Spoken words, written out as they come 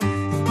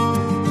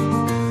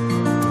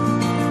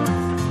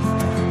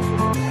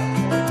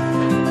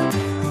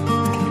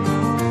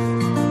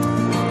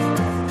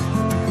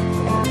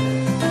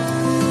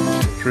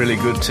really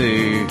good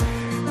to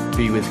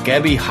be with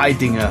Gabby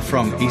Heidinger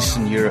from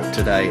Eastern Europe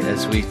today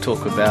as we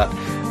talk about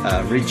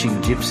reaching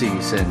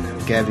gypsies.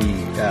 And Gabby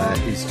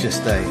is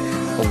just a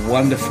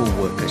wonderful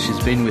worker.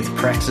 She's been with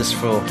Praxis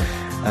for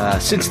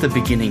since the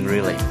beginning,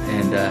 really,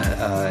 and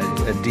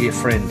a dear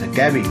friend.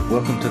 Gabby,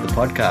 welcome to the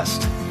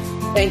podcast.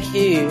 Thank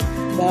you.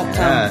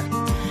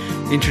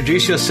 Welcome.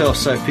 Introduce yourself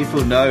so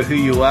people know who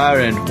you are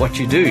and what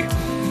you do.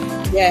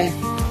 Yeah.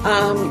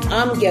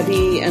 I'm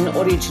Gabby, and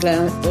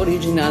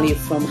originally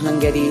from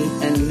Hungary,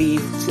 and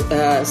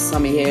lived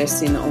some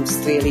years in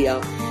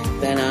Australia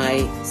when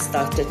I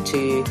started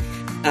to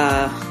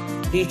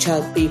reach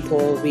out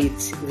people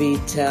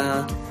with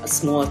a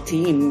small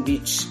team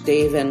which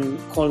Dave and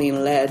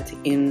Colin led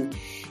in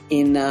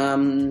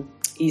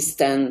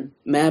Eastern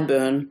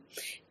Melbourne.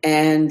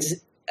 And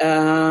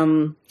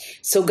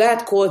so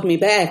God called me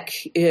back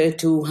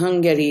to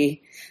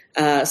Hungary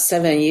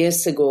 7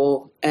 years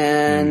ago,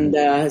 and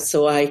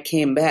so I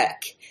came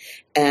back,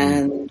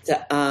 and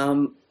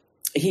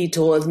he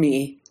told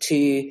me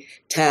to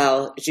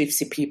tell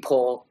gypsy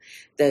people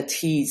that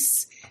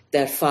he's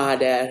their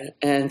father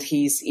and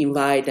he's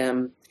invited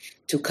them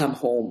to come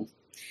home.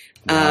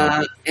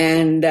 Wow.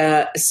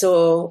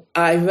 So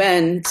I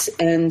went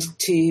and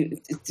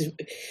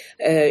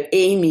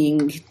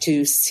aiming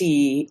to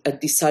see a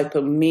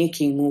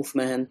disciple-making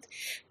movement,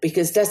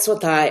 because that's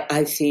what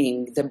I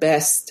think the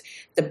best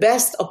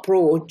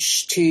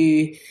approach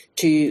to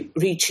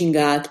reaching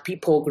out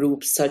people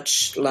groups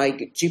such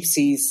like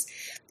gypsies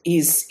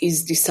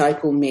is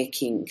disciple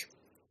making,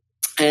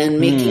 and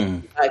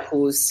making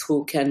disciples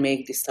who can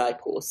make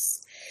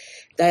disciples.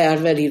 They are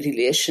very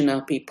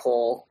relational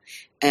people,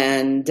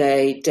 and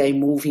they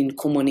move in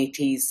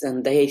communities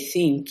and they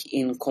think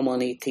in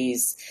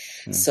communities.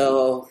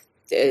 So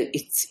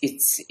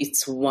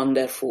it's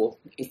wonderful.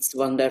 It's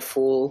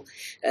wonderful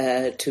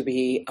to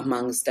be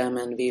amongst them,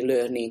 and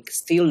we're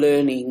still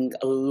learning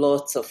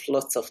lots of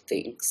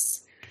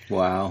things.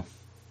 Wow.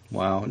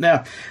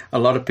 Now, a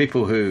lot of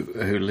people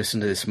who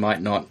listen to this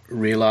might not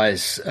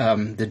realize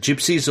the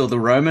gypsies or the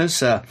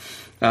Romas.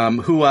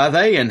 Who are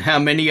they and how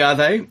many are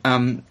they?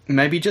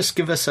 Maybe just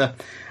give us a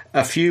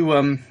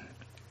few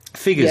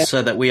figures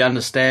so that we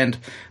understand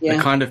the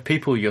kind of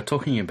people you're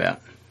talking about.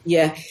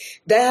 Yeah,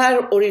 they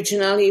are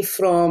originally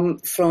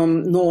from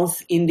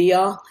North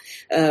India,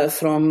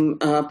 from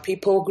a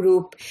people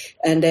group,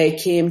 and they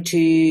came to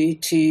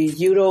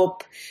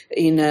Europe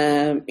in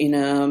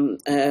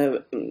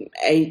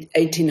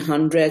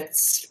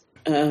 1800s,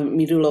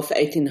 middle of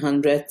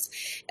 1800s,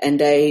 and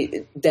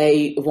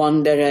they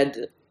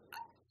wandered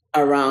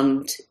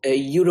around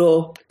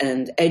Europe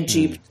and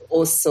Egypt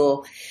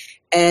also.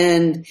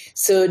 And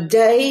so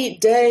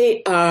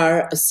they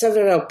are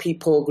several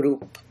people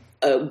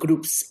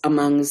groups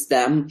amongst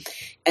them.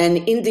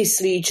 And in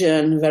this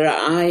region where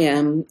I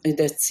am,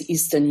 that's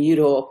Eastern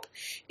Europe,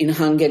 in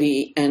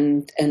Hungary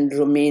and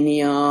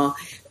Romania,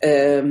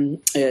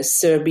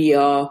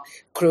 Serbia,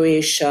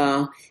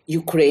 Croatia,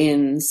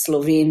 Ukraine,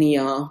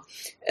 Slovenia,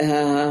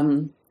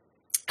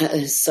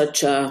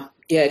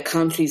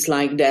 countries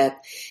like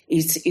that.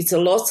 It's a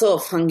lot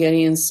of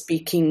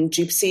Hungarian-speaking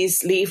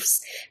gypsies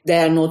lives. They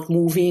are not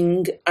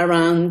moving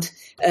around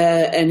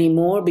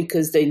anymore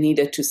because they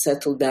needed to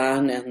settle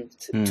down and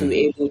to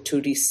be able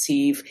to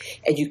receive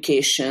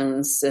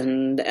educations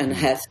and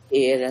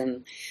healthcare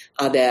and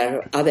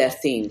other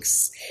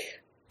things.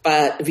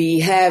 But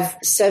we have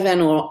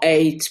 7 or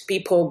 8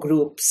 people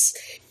groups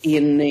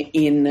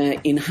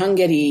in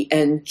Hungary,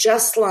 and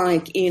just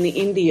like in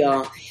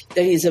India,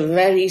 there is a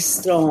very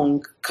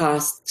strong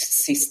caste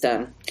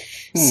system.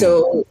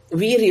 So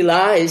we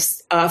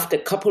realized after a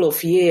couple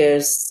of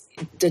years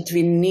that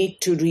we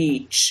need to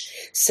reach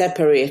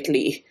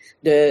separately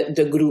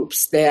the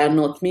groups. They are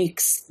not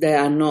mixed. They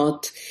are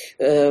not,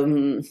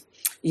 the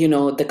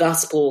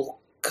gospel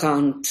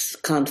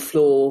can't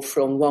flow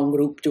from one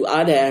group to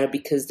other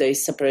because they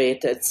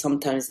separated.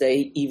 Sometimes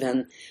they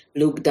even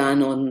look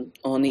down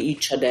on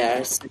each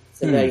other. So it's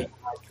very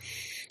hard.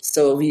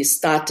 So we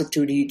started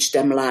to reach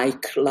them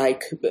like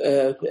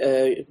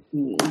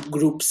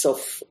groups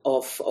of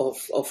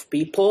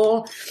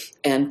people,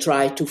 and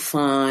try to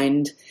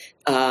find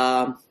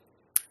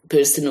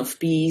person of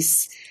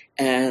peace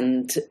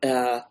and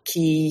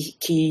key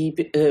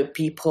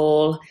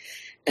people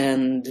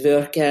and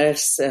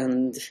workers,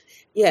 and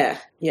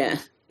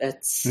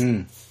that's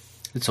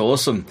it's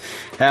awesome.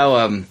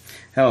 How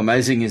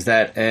amazing is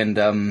that?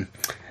 And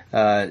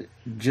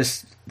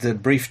just the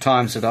brief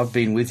times that I've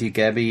been with you,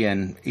 Gabby,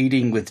 and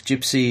eating with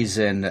gypsies,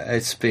 and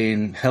it's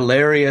been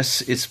hilarious.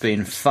 It's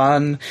been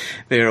fun.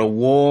 They're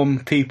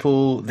warm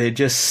people. They're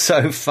just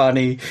so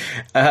funny,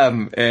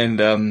 and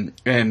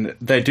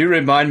they do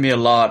remind me a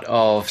lot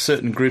of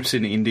certain groups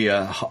in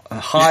India,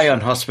 high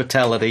on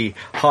hospitality,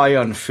 high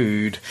on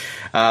food,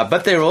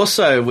 but they're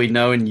also, we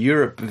know, in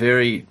Europe,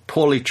 very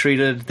poorly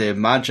treated. They're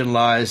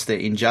marginalized. They're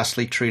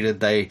unjustly treated.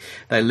 They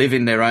live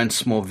in their own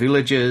small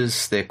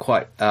villages. They're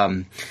quite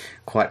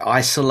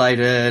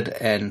isolated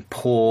and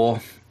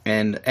poor,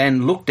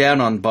 and looked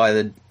down on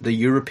by the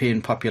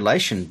European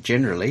population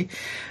generally.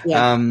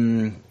 Yeah.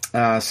 And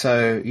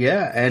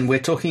we're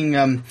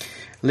talking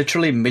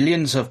literally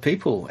millions of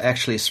people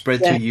actually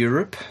spread through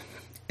Europe.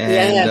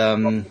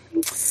 And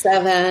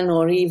 7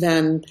 or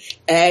even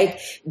 8,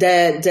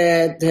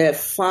 the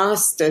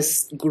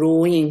fastest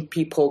growing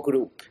people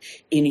group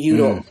in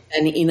Europe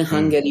and in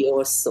Hungary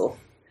also.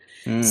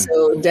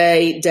 So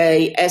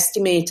they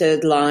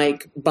estimated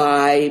like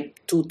by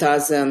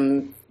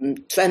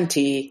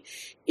 2020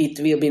 it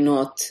will be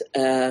not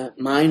a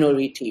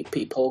minority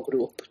people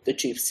group, the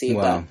Gypsy,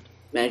 but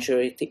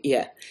majority.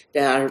 Yeah,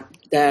 they are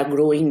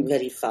growing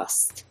very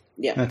fast.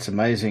 Yeah, that's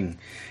amazing.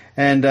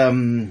 And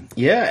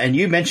and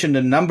you mentioned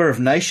a number of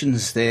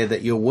nations there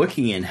that you're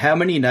working in. How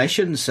many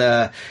nations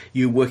are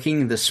you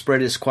working? The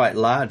spread is quite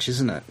large,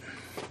 isn't it?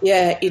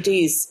 Yeah, it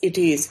is.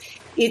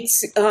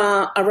 It's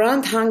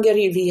around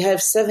Hungary. We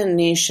have 7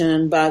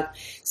 nations, but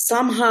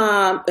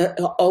somehow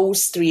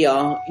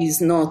Austria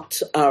is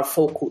not our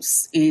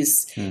focus.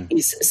 Is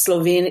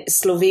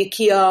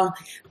Slovakia,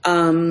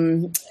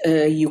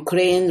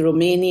 Ukraine,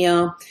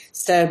 Romania,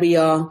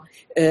 Serbia,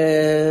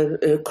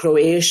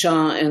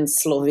 Croatia and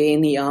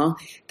Slovenia.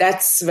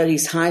 That's very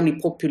highly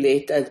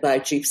populated by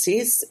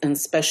Gypsies, and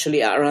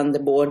especially around the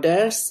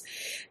borders.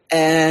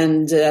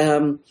 And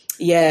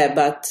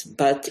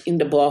but in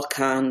the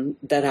Balkan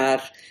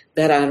there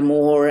are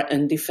more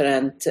and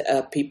different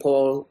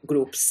people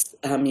groups.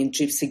 I mean,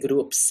 Gypsy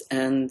groups,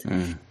 and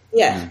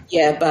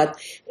but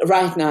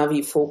right now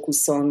we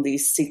focus on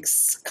these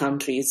 6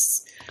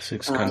 countries.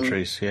 6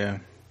 countries, yeah.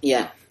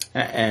 Yeah.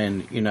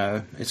 And,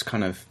 it's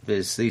kind of,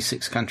 there's these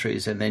 6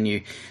 countries, and then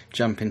you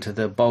jump into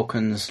the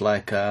Balkans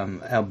like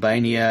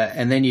Albania,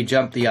 and then you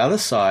jump the other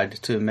side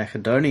to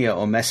Macedonia,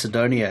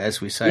 as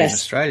we say in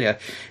Australia.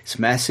 It's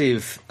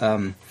massive,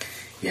 and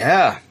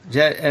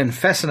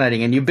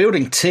fascinating. And you're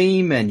building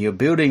team, and you're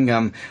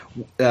building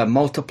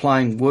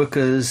multiplying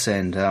workers,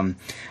 and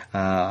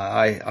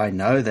I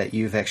know that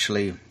you've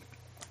actually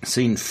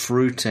seen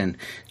fruit and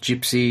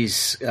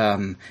Gypsies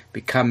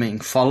becoming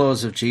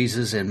followers of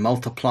Jesus and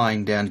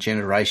multiplying down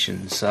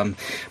generations.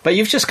 But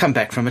you've just come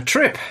back from a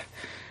trip.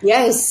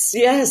 Yes.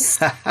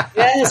 Yes,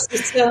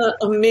 it's an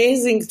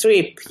amazing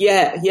trip.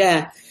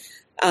 Yeah.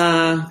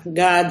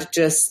 God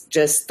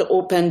just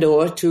opened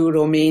door to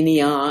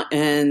Romania,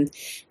 and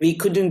we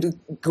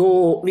couldn't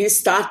go. We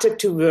started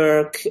to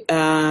work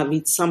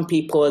with some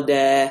people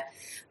there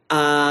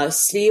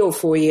 3 or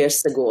 4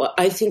 years ago.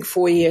 I think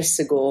 4 years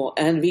ago,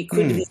 and we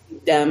could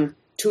visit them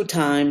 2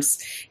 times,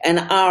 and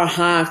our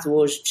heart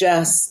was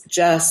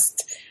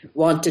just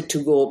wanted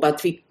to go,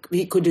 but we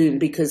couldn't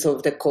because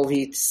of the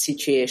COVID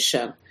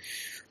situation.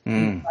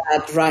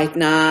 But right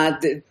now,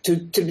 the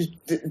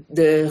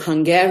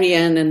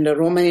Hungarian and the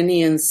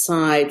Romanian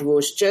side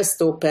was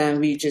just open.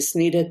 We just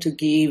needed to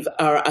give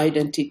our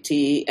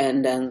identity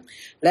and then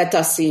let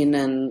us in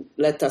and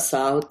let us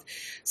out.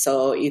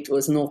 So it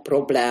was no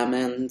problem.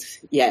 And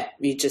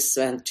we just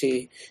went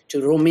to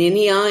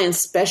Romania, and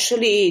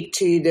especially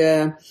to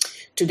the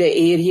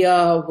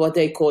area what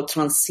they call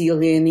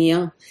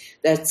Transylvania.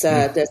 That's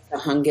the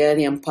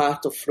Hungarian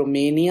part of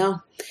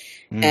Romania,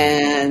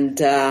 and.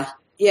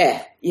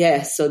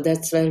 So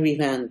that's where we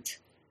went.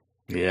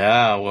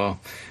 Yeah, well,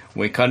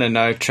 we kind of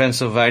know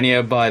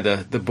Transylvania by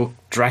the book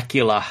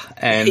Dracula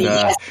and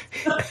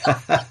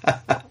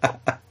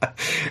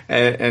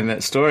and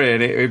that story,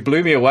 and it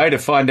blew me away to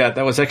find out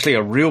that was actually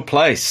a real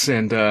place,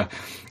 and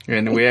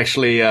we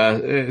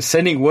actually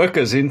sending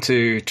workers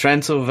into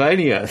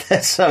Transylvania.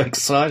 That's so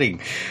exciting.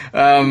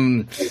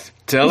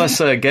 Tell us,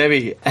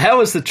 Gabby, how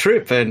was the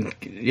trip? And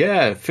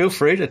feel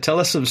free to tell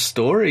us some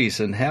stories.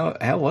 And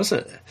how was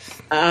it?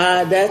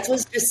 That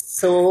was just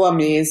so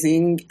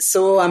amazing.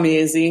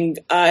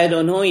 I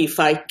don't know if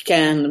I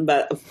can,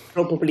 but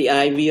probably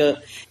I will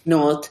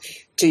not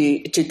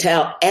to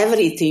tell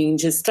everything.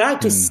 Just try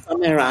to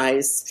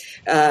summarize.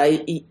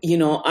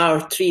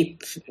 Our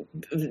trip.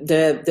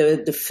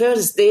 The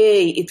first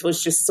day it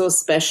was just so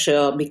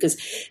special because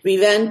we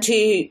went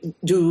to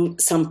do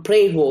some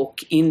prayer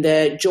walk in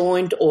the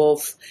joint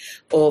of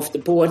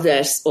the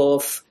borders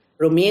of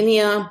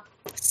Romania,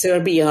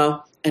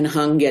 Serbia, and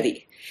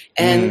Hungary.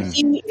 And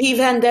we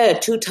went there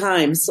 2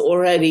 times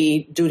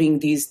already during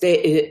these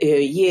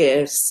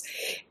years,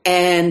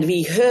 and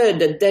we heard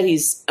that there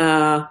is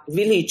a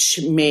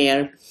village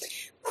mayor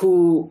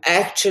who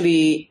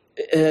actually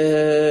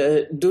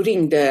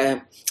during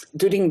the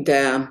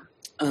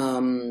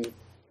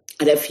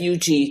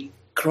refugee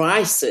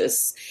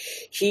crisis,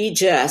 he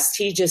just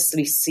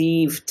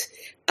received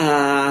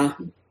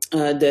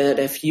the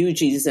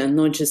refugees, and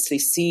not just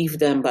received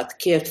them, but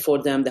cared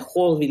for them, the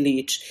whole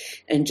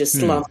village, and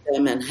just loved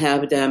them and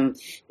helped them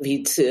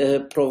with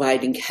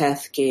providing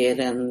health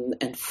care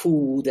and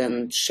food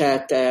and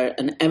shelter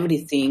and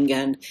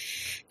everything.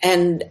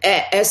 And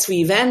as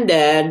we went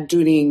there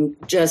during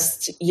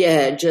just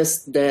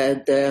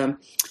the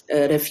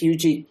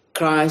refugee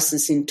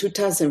crisis in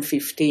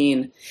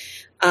 2015,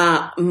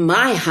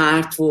 my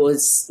heart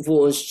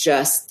was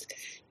just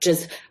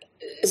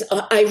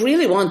I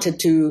really wanted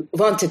to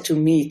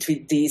meet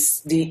with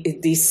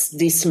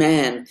this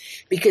man,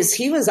 because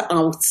he was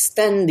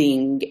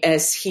outstanding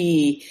as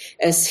he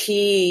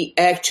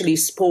actually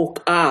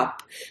spoke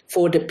up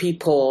for the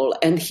people,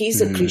 and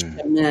he's a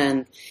Christian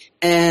man.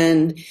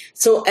 And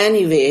so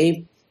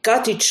anyway,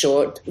 cut it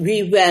short,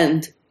 we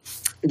went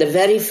the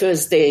very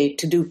first day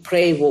to do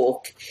prayer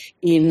walk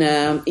in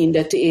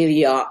that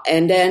area,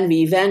 and then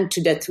we went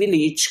to that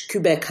village,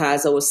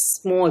 Kübekháza, a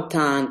small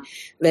town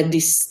where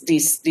this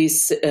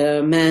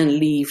man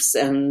lives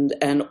and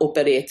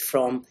operate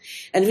from,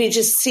 and we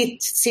just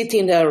sit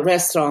in a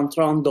restaurant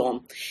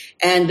random,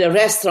 and the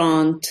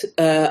restaurant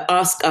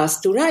asked us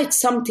to write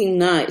something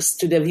nice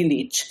to the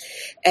village,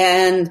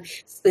 and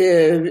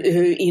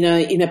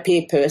in a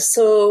paper.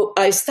 So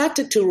I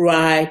started to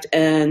write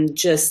and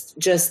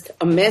just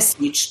a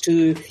message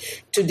to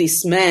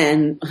this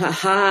man,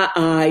 how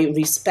I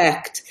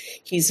respect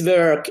his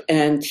work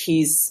and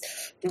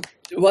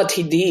what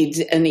he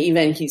did, and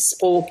even he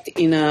spoke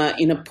in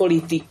a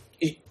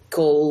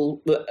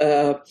political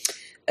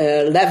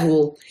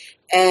level.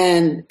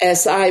 And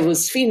as I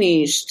was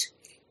finished,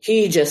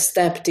 he just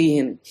stepped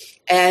in,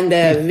 and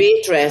the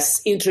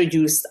waitress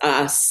introduced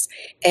us,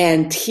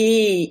 and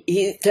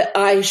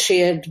I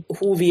shared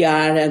who we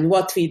are and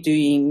what we're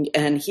doing,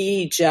 and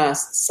he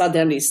just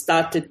suddenly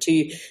started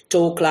to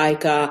talk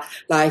like a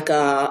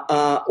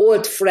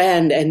old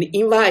friend, and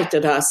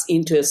invited us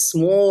into a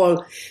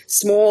small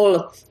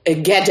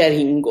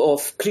gathering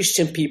of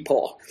Christian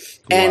people.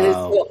 And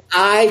so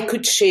I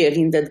could share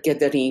in that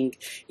gathering,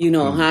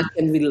 how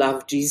can we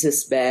love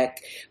Jesus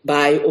back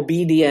by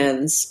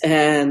obedience?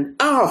 And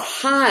our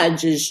heart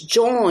just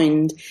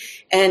joined,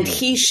 and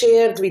he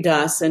shared with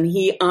us, and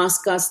he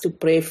asked us to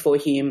pray for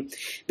him,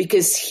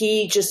 because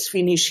he just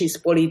finished his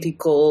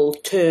political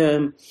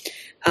term,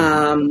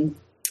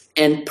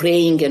 and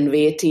praying and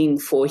waiting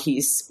for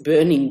his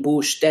burning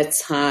bush.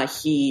 That's how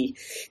he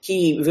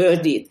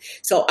worded it.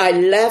 So I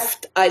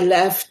left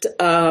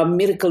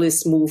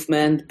Miracleist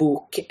Movement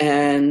book,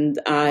 and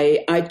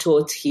I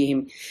taught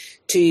him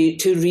to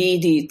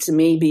read it.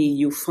 Maybe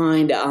you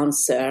find the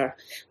answer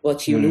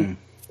what you look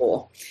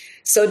for.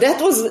 So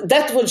that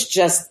was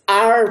just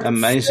our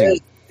amazing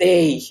first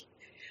day.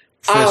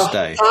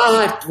 Our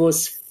heart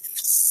was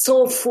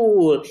so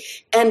full,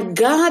 and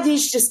God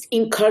is just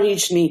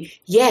encouraged me.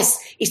 Yes,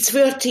 it's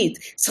worth it.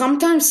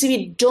 Sometimes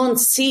we don't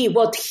see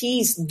what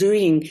he's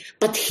doing,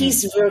 but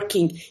he's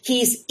working.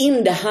 He's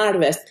in the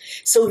harvest,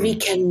 so we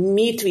can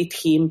meet with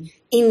him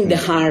in the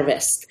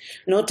harvest,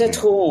 not at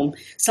home.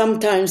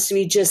 Sometimes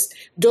we just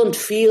don't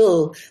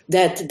feel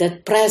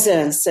that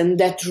presence and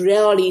that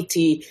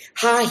reality,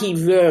 how he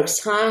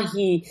works, how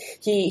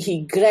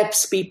he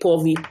grabs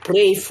people we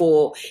pray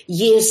for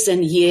years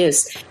and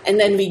years, and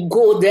then we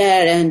go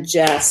there and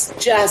just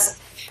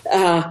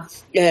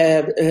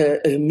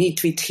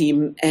meet with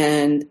him,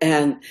 and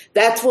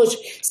that was,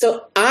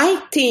 so I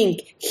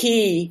think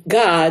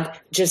God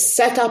just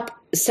set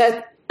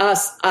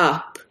us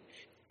up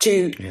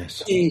to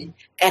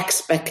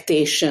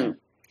expectation.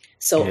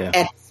 So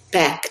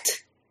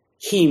expect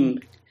him,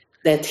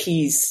 that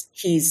he's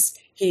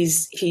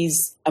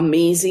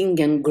amazing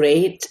and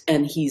great,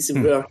 and he's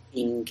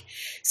working.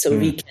 So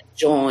we can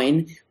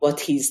join what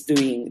he's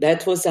doing.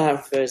 That was our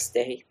first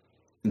day.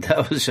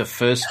 That was your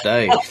first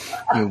day.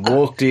 You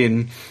walked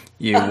in,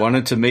 you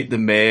wanted to meet the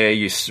mayor,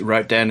 you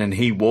wrote down, and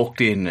he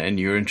walked in, and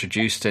you were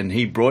introduced, and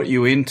he brought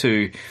you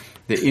into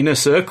the inner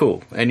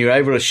circle, and you're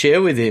able to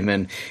share with him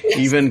and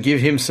even give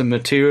him some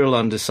material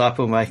on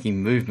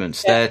disciple-making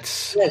movements.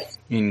 That's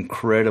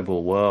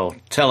incredible. Well,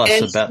 tell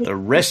us about the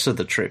rest of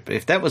the trip.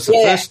 If that was the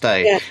first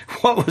day,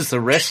 what was the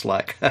rest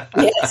like?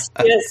 Yes.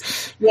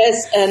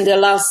 And the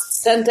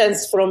last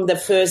sentence from the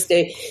first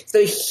day.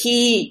 So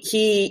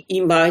he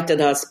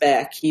invited us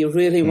back. He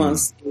really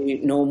wants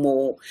to know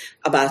more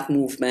about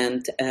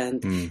movement,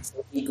 and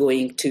so we're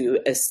going to,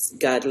 as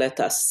God let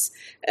us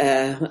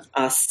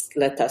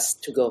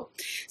to go.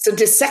 So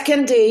the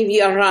second day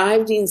we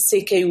arrived in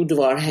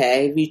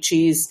Székelyudvarhely, which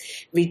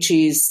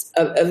is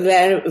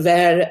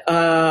where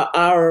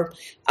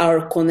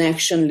our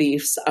connection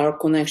lives. Our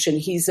connection.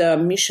 He's a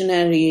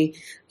missionary,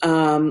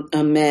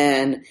 a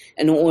man,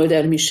 an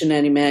older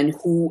missionary man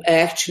who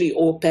actually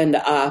opened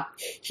up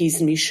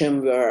his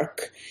mission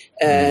work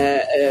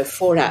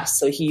for us.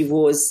 So he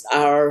was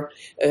our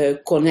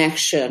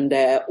connection,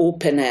 the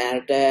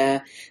opener,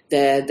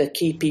 the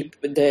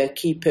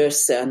key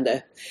person,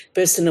 the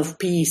person of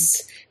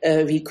peace,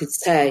 we could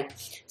say.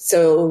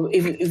 So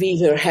we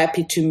were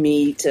happy to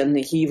meet, and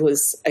he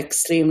was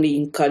extremely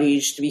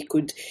encouraged. We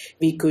could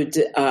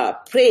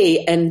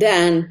pray, and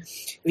then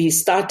we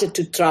started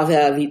to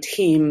travel with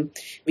him.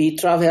 We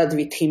traveled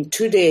with him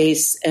 2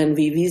 days, and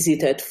we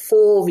visited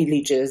 4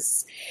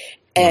 villages.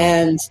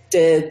 And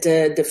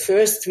the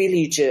first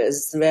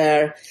villages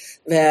were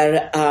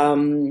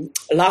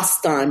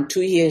last time,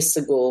 2 years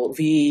ago,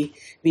 we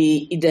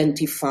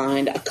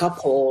identified a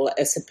couple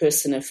as a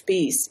person of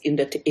peace in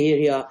that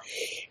area.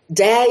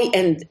 They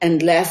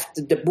and left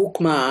the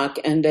bookmark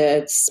and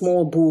a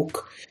small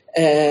book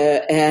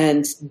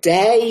and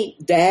they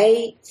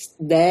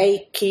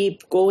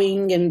keep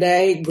going and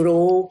they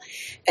grow,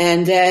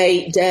 and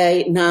they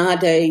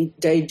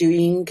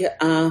doing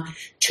a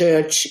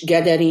church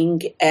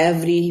gathering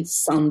every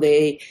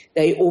Sunday.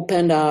 They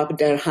opened up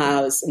their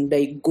house and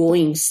they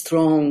going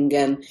strong.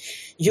 And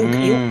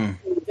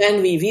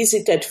when we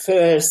visited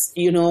first,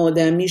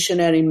 the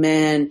missionary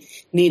man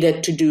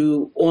needed to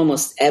do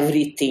almost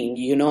everything,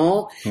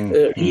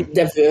 read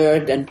the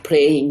word and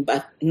praying,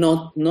 but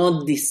not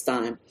this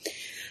time.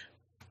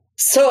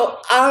 So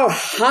our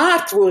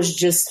heart was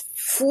just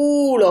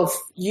full of,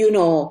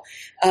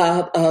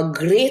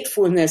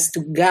 gratefulness to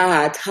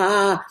God,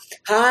 how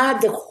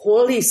the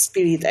Holy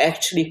Spirit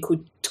actually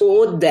could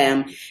taught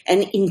them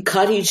and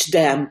encourage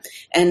them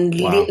and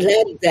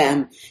led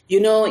them.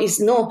 It's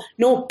no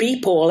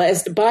people,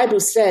 as the Bible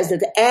says,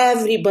 that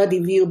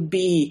everybody will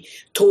be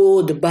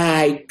taught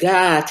by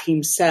God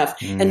himself.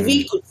 And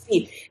we could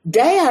see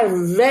they are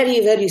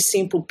very, very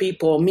simple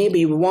people.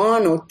 Maybe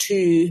one or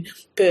two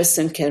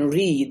person can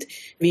read.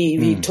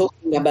 We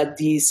talking about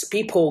these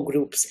people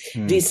groups,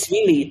 this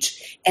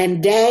village,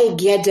 and they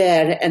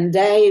gather and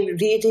they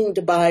reading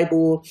the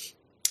Bible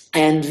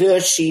and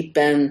worship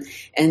and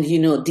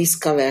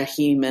discover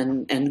him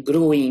and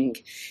growing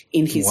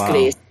in his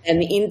grace.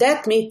 And in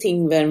that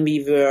meeting, when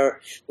we were,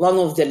 one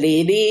of the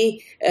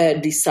lady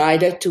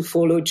decided to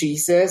follow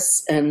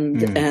Jesus,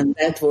 and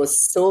that was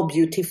so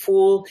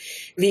beautiful.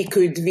 We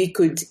could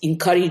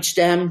encourage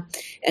them,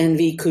 and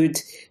we could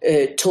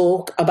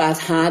talk about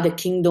how the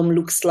kingdom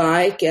looks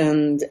like,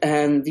 and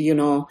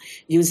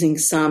using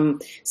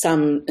some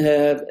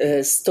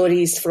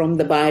stories from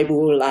the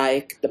Bible,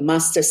 like the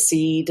mustard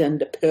seed and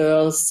the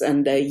pearls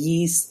and the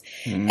yeast,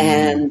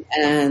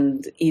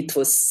 and it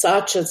was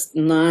such a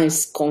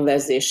nice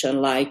conversation,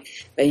 like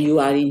when you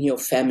are in your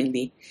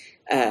family.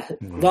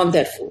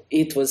 Wonderful.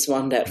 It was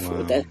wonderful.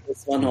 Wow. That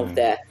was one of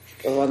the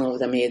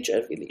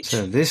major villages.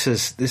 So this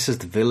is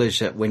the village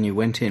that when you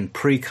went in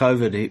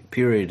pre-COVID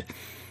period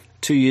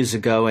 2 years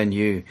ago, and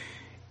you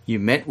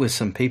met with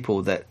some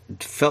people that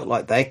felt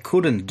like they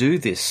couldn't do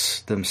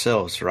this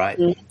themselves, right?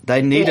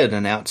 They needed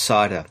an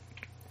outsider.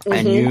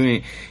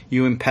 And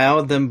you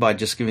empowered them by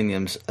just giving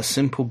them a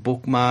simple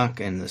bookmark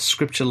and the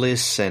scripture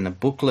lists and a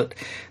booklet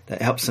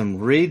that helps them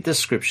read the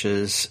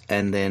scriptures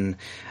and then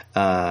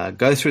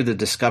go through the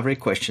discovery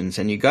questions.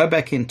 And you go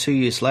back in 2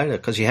 years later,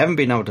 because you haven't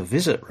been able to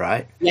visit,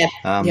 right?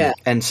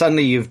 And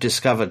suddenly you've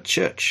discovered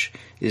church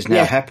is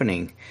now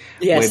happening.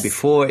 Yes. Where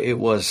before it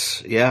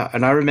was,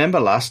 And I remember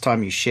last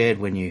time you shared,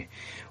 when you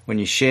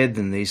shared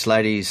them, these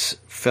ladies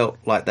felt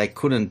like they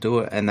couldn't do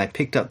it, and they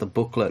picked up the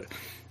booklet.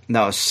 They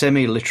were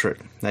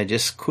semi-literate. They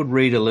just could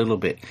read a little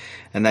bit.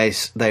 And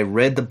they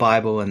read the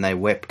Bible and they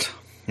wept.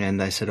 And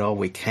they said, oh,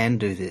 we can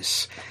do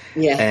this.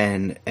 Yeah.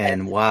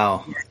 And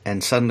wow.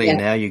 And suddenly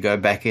now you go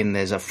back in,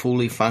 there's a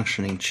fully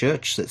functioning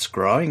church that's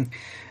growing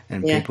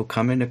and people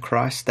come into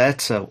Christ.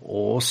 That's an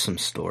awesome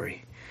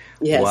story.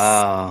 Yes.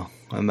 Wow.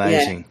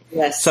 Amazing.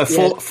 Yes. So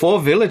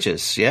four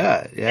villages.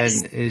 Yeah.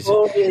 Yes. And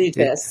 4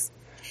 villages.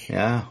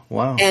 Yeah,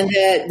 wow. And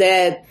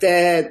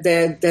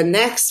the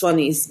next one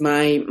is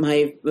my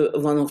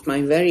one of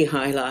my very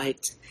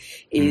highlight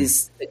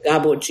is the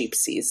Gabor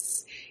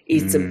Gypsies.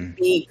 It's a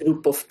big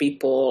group of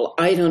people.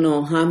 I don't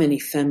know how many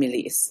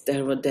families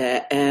there were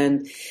there,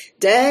 and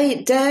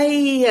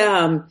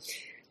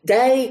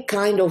they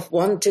kind of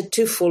wanted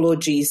to follow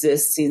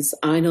Jesus since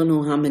I don't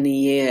know how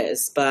many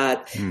years,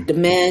 but the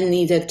man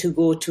needed to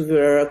go to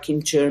work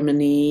in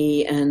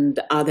Germany and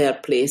other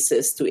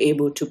places to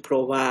able to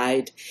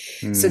provide.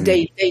 So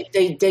they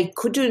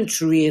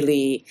couldn't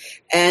really,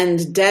 and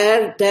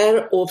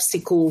their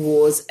obstacle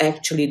was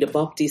actually the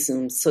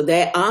baptism. So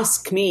they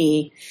asked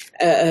me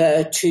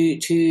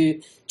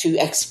to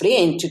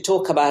explain, to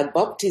talk about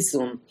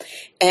baptism.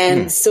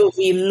 And so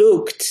we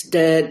looked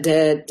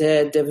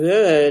the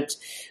word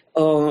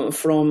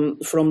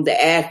from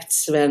the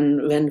Acts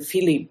when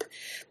Philip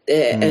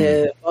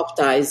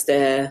baptized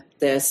the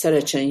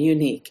Saracen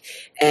eunuch,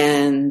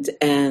 and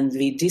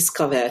we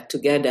discovered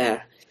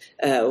together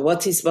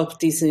what is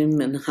baptism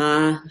and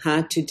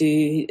how to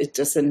do. It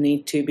doesn't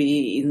need to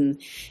be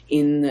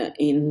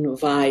in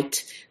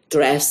white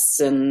dress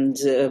and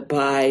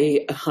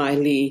by a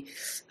highly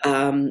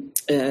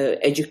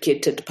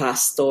educated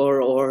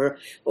pastor or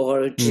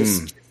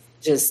just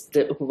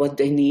what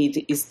they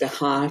need is the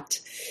heart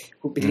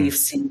who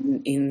believes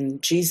in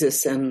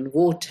Jesus and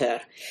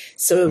water.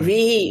 So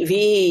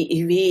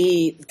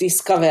we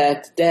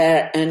discovered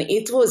there, and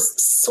it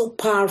was so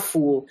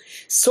powerful.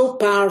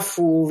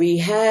 We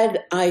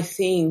had, I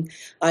think,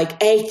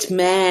 like 8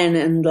 men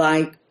and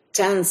like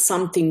 10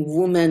 something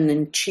women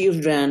and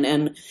children,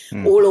 and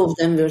all of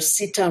them were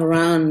sit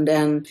around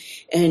and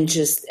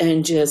just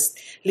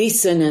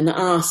listen and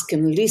ask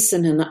and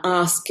listen and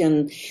ask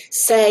and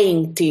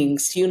saying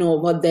things,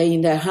 what they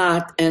in their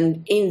heart.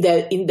 And in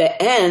the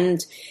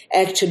end,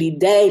 actually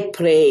they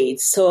prayed.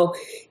 So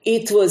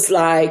it was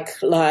like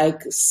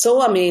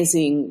so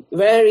amazing,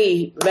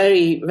 very,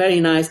 very, very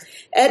nice.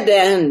 At the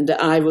end,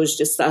 I was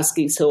just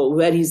asking, so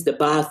where is the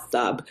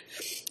bathtub?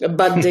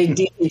 But they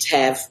didn't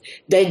have,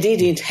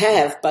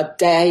 but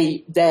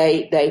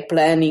they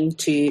planning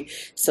to.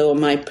 So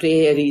my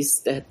prayer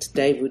is that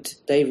they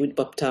would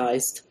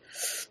baptized.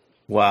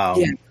 Wow.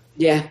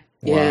 Yeah.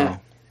 Wow.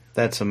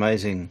 That's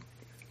amazing.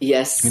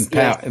 Yes.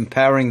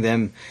 Empowering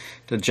them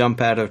to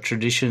jump out of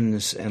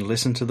traditions and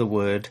listen to the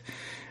word,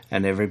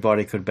 and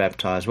everybody could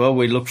baptize. Well,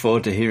 we look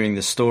forward to hearing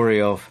the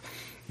story of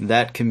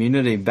that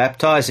community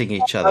baptizing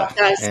each other.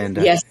 And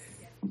yes.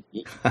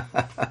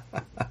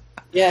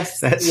 Yes.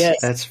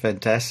 That's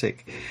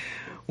fantastic.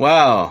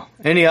 Wow.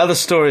 Any other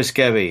stories,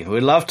 Gabby?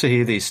 We'd love to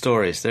hear these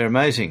stories. They're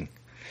amazing.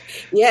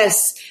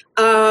 Yes.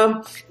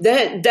 There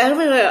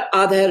were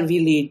other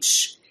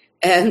village,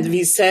 and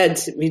we said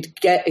with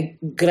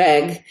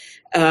Greg,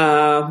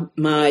 my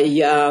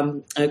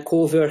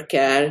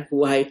co-worker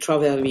who I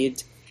travel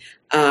with,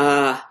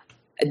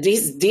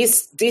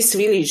 this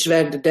village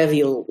where the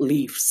devil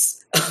lives.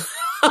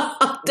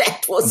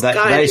 That was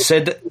they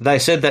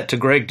said that to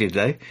Greg, did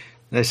they?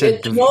 They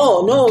said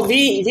no.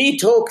 We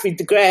talked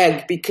with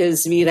Greg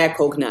because we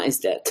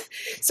recognized that.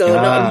 So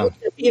not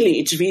the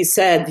village. We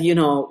said,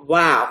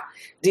 wow,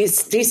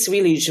 this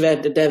village where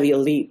the devil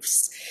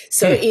lives.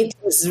 So it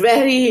was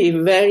very,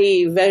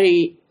 very,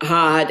 very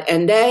hard,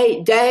 and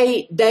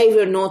they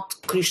were not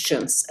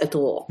Christians at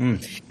all.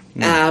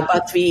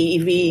 But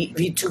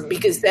we took,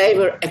 because they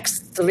were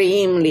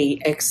extremely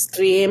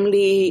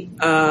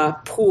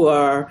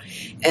poor,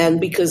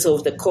 and because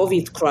of the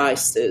COVID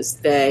crisis,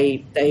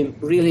 they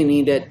really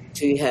needed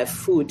to have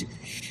food.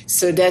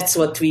 So that's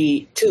what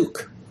we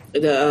took,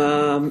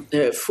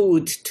 the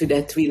food to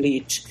that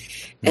village.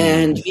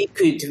 And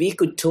we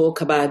could talk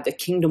about the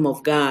kingdom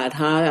of God,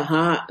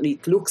 how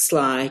it looks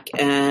like,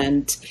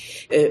 and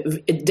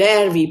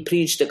there we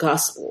preached the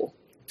gospel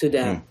to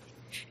them.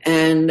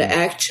 And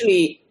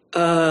actually,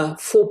 4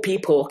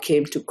 people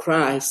came to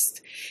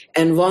Christ,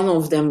 and one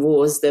of them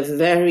was the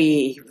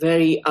very,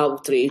 very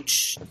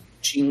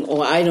outraging,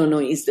 or I don't know,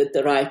 is that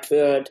the right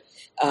word,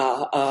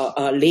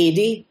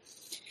 lady.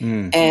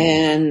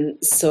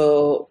 And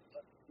so,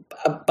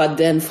 but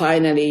then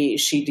finally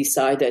she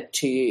decided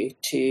to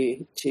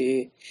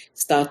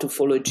start to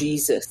follow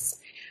Jesus.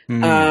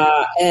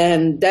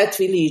 And that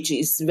village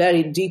is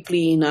very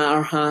deeply in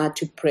our heart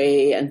to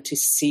pray and to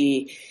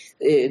see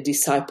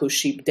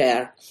discipleship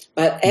there.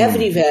 But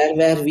everywhere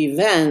where we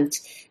went,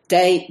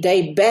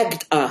 they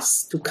begged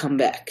us to come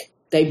back.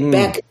 They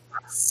begged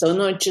us. So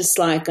not just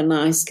like a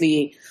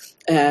nicely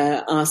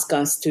ask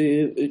us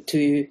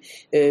to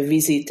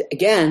visit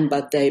again,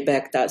 but they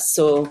begged us.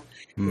 So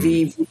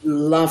we would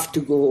love to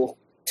go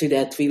to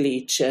that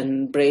village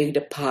and break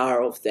the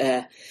power of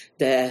the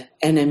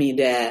enemy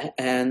there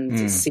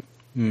and see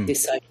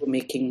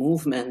disciple-making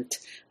movement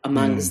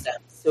amongst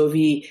them. So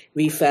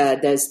we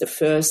felt that's the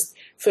first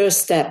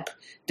step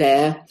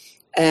there.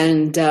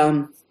 And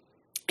that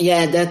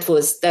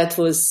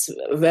was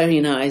very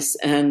nice.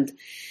 And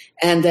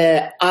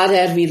the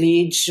other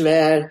village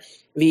where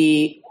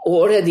we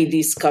already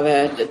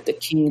discovered that the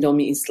kingdom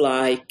is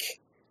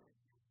like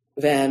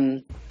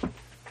when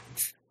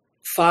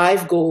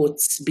 5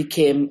 goats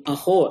became a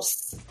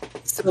horse.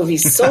 So we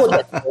saw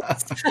that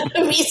horse.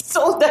 We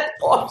saw that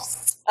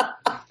horse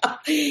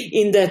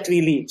in that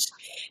village.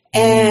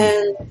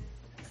 And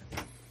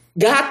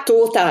God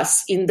taught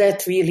us in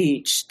that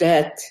village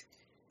that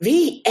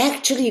we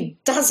actually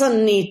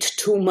doesn't need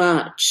too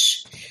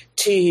much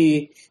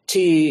to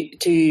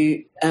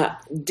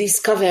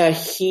discover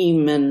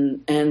Him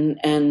and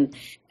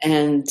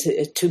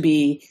to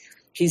be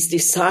His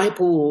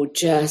disciple.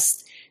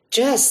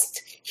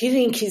 Just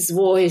hearing His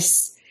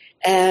voice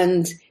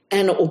and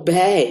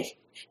obey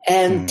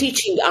and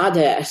teaching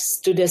others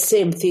to the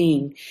same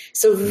thing.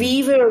 So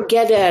we were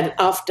gathered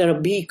after a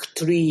big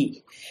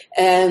tree,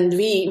 and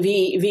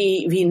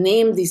we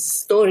named this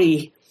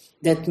story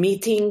that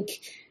meeting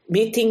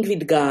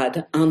with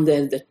God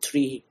under the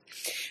tree,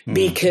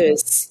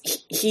 because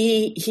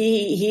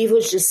he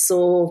was just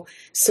so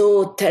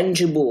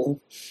tangible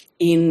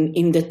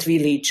in that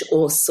village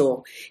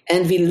also.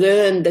 And we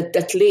learned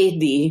that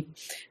lady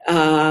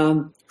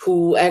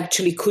who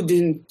actually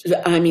couldn't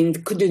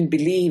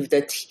believe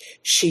that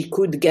she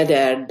could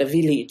gather the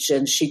village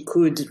and she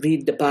could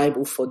read the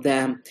Bible for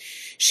them.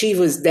 She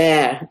was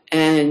there,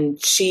 and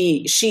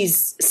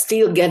she's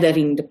still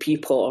gathering the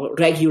people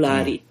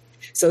regularly.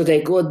 So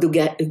they got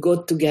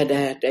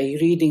together, they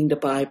reading the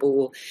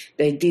Bible,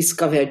 they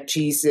discovered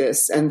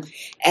Jesus, and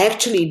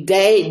actually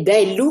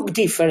they look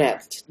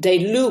different. They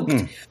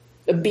looked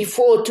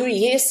before 2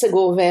 years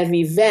ago where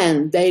we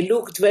went, they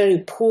looked very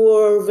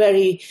poor,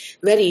 very,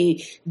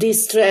 very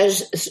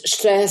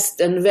distressed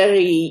and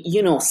very,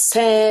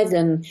 sad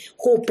and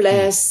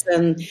hopeless.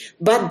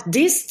 But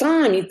this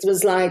time it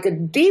was like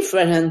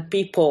different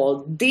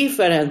people.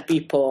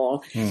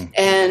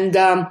 And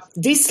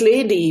this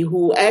lady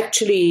who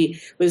actually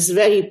was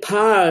very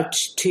proud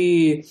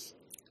to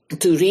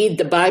read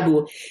the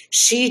Bible,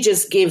 she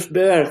just gave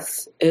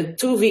birth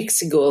 2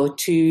 weeks ago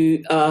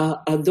to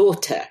a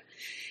daughter.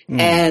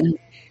 And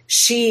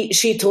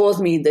she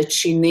told me that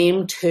she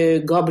named her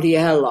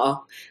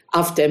Gabriella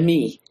after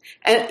me.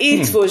 And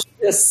it was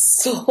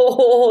just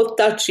so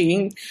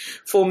touching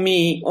for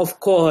me, of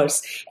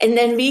course. And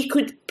then we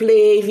could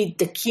play with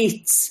the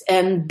kids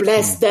and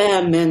bless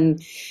them.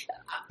 And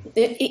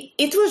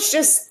it was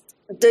just,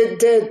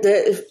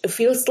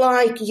 feels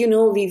like,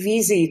 we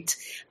visit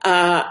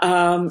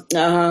a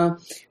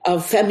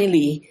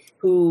family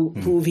who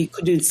we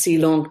couldn't see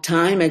long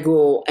time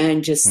ago,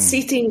 and just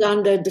sitting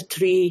under the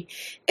tree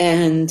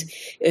and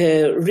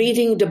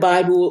reading the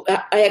Bible.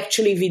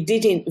 We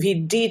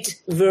did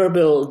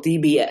verbal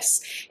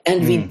DBS,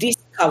 and we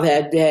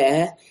discovered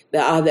there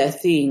the other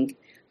thing,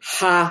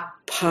 how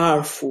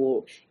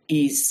powerful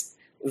is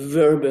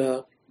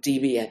verbal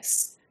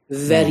DBS.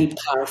 Very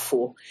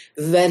powerful,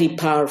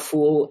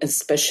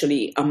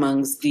 especially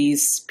amongst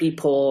these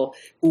people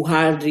who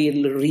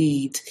hardly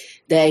read.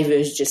 They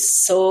were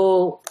just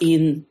so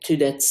into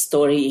that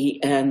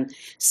story and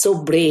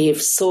so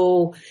brave,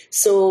 so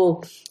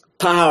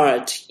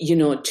powered,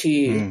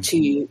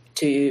 to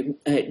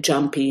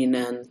jump in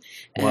and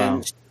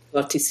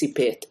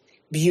participate.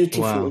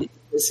 Beautiful. Wow. It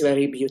was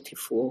very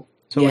beautiful.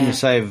 So when you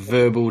say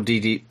verbal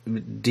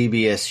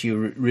DBS,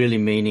 you're really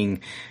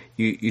meaning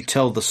you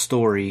tell the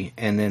story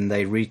and then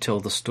they retell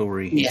the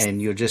story,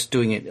 and you're just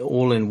doing it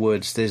all in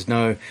words. There's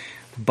no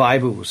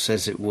Bibles,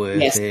 as it were.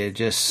 They're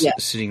just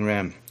sitting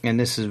around. And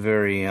this is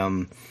very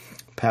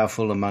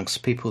powerful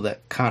amongst people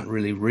that can't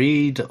really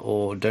read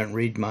or don't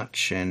read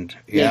much. And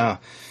and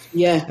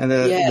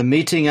the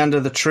meeting under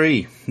the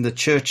tree, the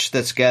church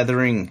that's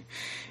gathering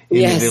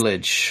in the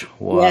village.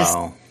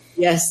 Wow.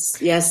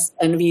 Yes,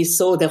 and we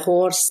saw the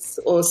horse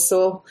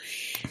also,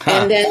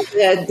 and then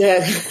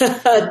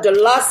the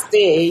last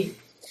day.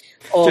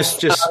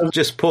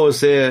 Just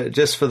pause there,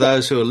 just for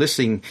those who are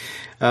listening.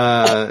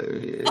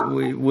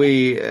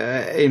 We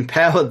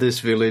empowered this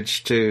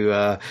village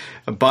to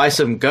buy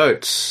some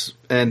goats,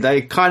 and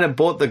they kind of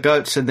bought the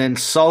goats and then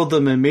sold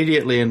them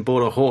immediately and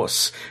bought a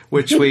horse,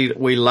 which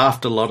we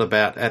laughed a lot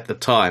about at the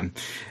time.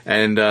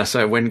 And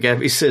so when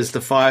Gabby says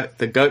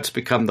the goats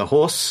become the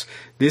horse,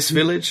 this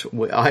village,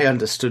 I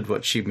understood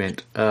what she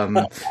meant.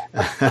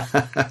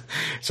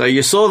 So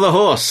you saw the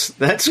horse.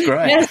 That's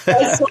great. Yes,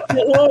 I saw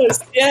the horse.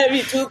 Yeah,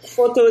 we took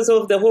photos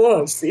of the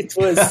horse. It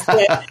was...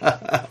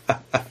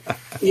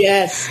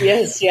 Yes.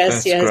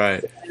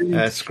 Great.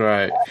 That's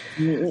great.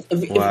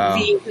 Wow.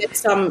 We had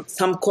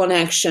some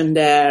connection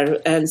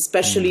there, and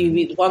especially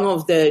with one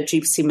of the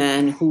gypsy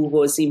men who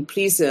was in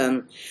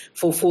prison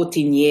for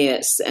 14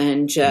 years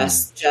and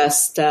just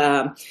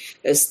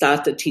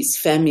started his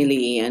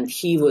family, and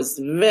he was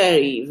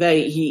very,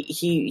 very.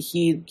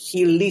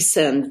 He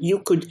listened. You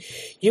could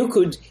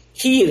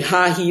hear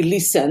how he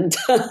listened.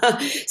 For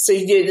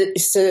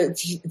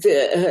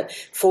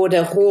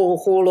the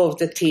whole of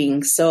the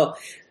thing. So.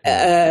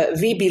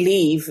 We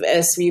believe,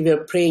 as we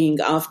were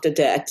praying after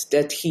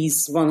that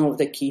he's one of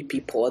the key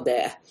people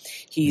there.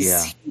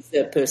 He's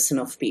a person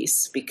of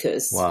peace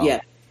because,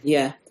 And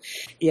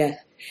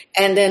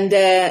then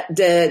the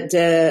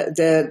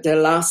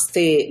last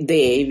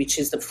day, which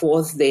is the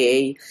fourth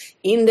day,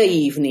 in the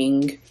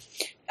evening,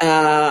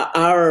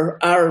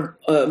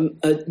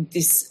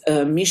 this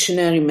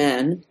missionary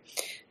man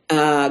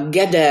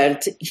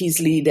gathered his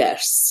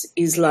leaders.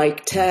 Is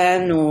like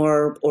 10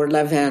 or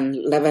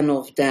 11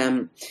 of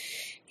them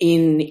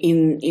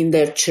in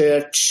their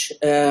church,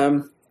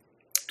 and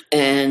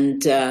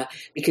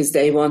because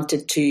they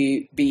wanted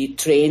to be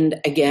trained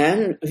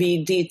again.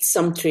 We did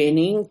some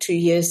training 2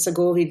 years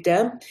ago with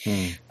them.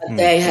 But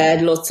they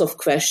had lots of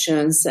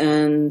questions,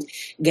 and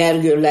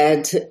Gergő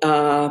led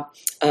a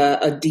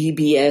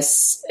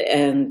DBS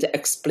and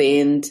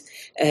explained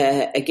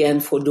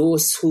again for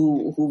those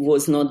who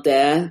was not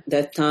there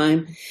that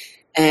time.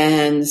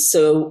 And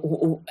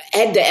so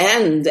at the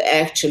end,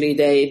 actually,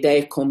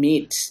 they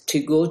commit to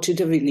go to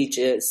the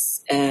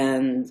villages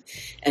and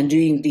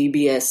doing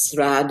DBS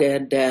rather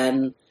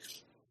than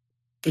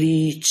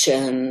preach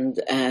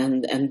and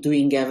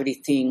doing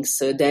everything.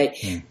 So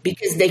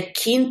because they're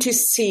keen to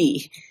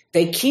see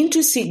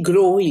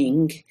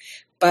growing,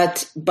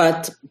 but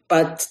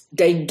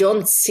they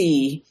don't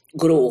see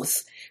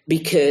growth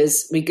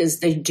because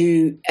they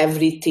do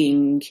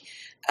everything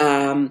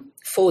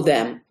for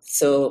them.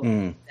 So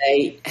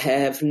they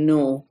have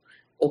no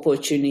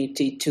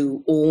opportunity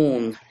to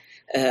own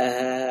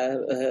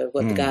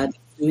what God is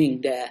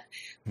doing there.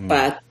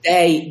 But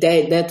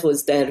that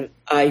was their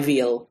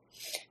ideal,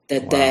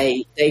 that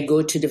they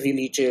go to the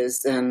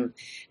villages. And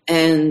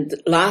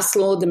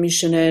Laszlo, the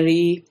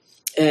missionary,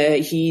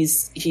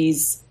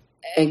 he's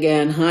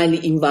again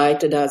highly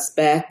invited us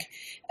back,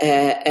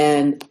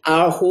 and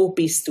our hope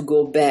is to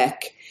go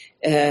back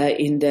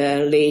in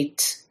the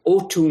late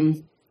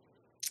autumn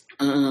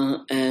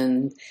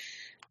and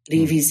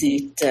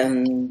revisit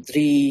and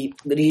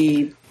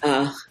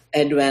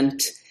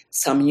advent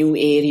some new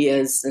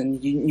areas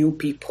and new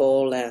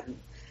people, and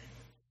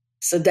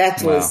so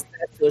that was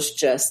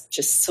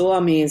just so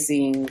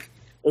amazing.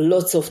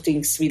 Lots of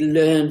things we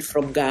learned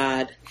from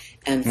God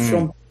and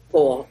from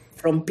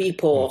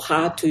people.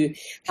 How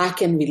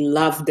can we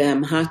love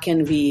them? How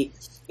can we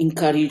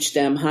encourage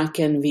them? How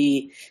can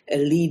we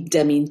lead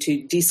them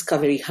into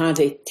discovery? How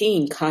they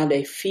think, how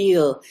they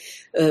feel.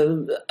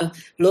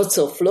 Lots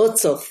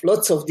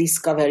of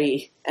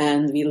discovery,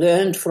 and we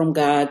learned from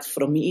God,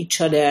 from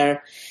each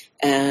other,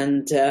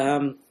 and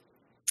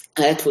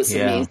that was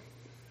amazing.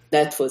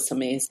 That was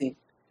amazing.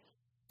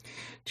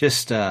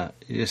 Just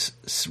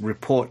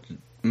report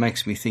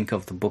makes me think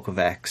of the Book of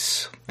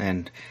Acts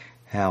and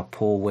how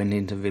Paul went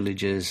into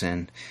villages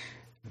and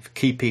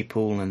key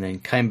people, and then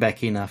came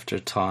back in after a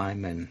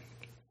time and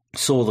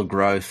saw the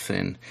growth.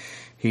 And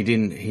he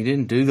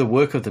didn't do the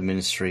work of the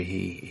ministry.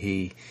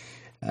 He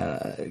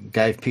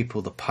gave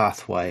people the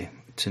pathway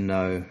to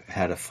know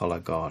how to follow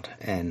God,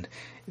 and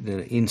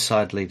the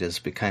inside leaders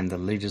became the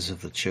leaders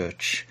of the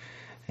church,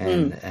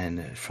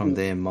 and from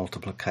there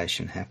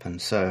multiplication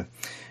happened. So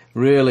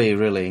really,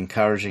 really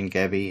encouraging,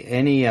 Gabby.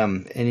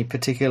 Any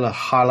particular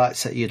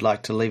highlights that you'd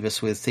like to leave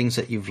us with, things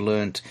that you've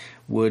learnt,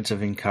 words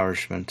of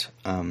encouragement,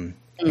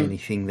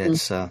 anything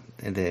that's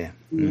there?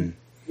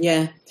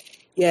 Yeah.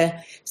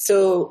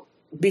 So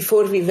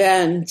before we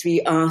went,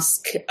 we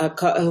ask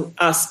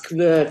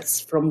words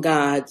from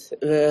God,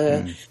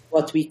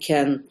 what we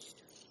can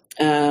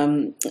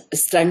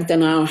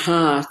strengthen our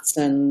hearts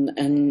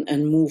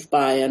and move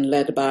by and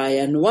led by.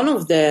 And one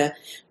of the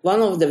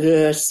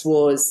verse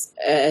was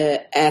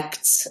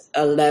Acts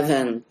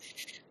 11,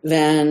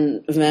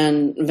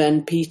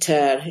 when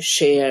Peter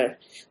shared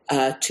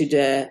to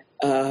the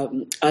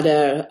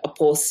other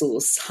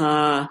apostles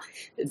how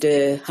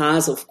the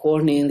house of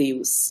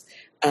Cornelius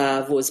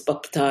was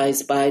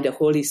baptized by the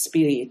Holy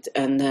Spirit,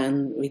 and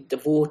then with the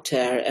water.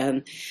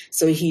 And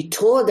so he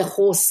told the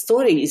whole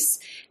stories.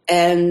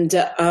 And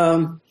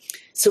so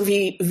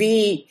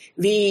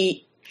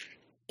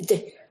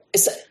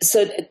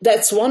so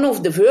that's one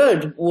of the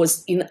word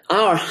was in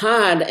our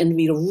heart, and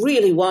we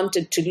really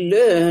wanted to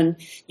learn,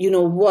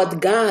 what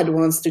God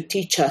wants to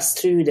teach us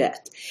through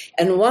that.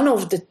 And one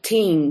of the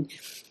thing,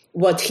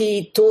 what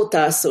he taught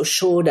us or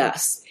showed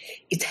us,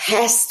 it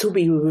has to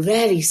be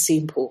very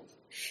simple.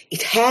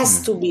 It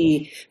has to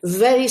be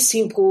very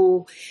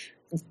simple,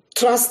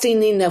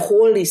 trusting in the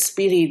Holy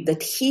Spirit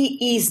that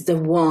He is the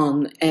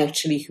one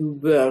actually who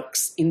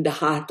works in the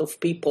heart of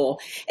people.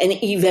 And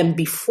even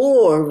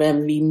before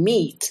when we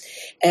meet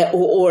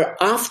or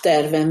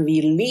after when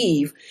we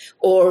leave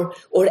or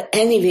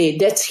anyway,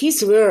 that's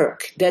His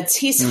work. That's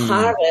His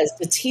harvest.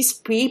 That's His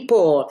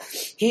people.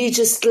 He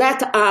just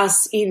let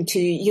us into,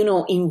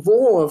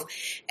 involve.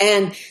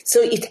 And so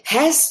it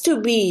has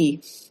to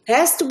be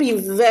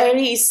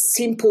very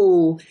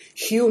simple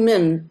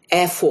human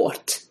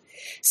effort.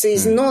 So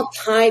it's not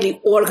highly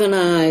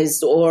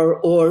organized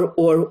or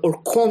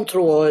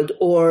controlled,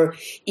 or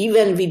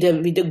even with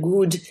a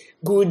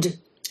good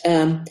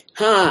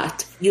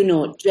heart.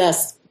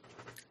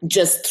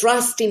 Just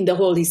trust in the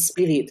Holy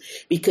Spirit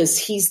because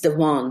He's the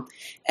one,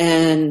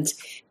 and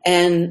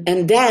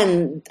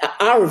then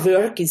our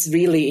work is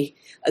really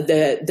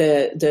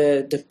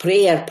the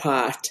prayer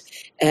part.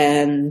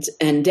 And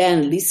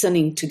then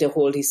listening to the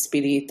Holy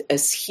Spirit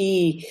as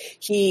He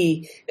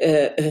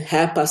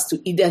help us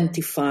to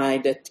identify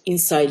that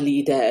inside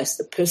leader as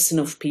the person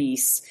of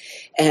peace,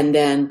 and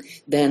then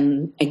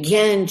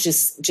again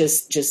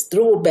just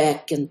draw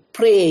back and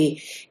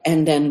pray,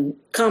 and then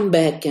come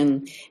back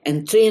and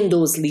train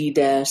those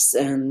leaders,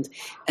 and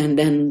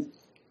then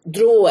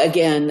draw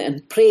again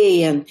and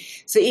pray. And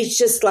so it's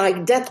just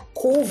like that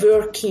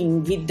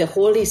co-working with the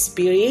Holy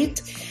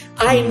Spirit.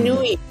 I knew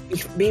it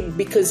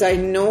because I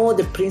know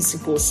the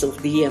principles of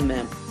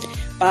DMM.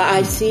 But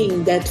I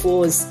think that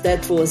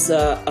was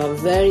a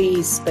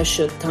very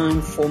special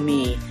time for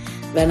me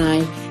when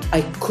I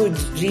could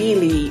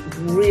really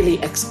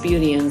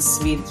experience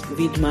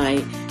with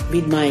my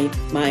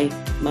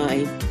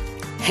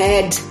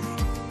head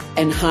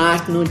and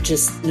heart, not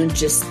just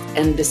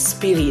and the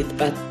spirit,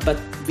 but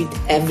with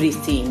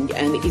everything.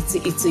 And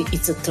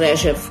it's a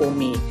treasure for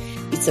me.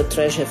 It's a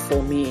treasure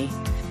for me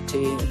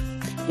to.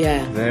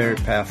 Yeah. Very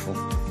powerful.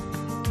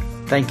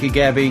 Thank you,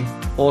 Gabby.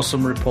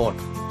 Awesome report.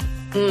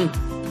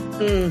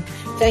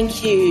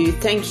 Thank you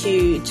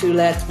to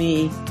let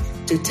me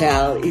to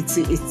tell.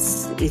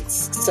 It's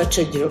such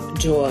a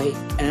joy,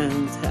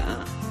 and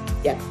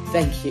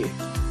thank you.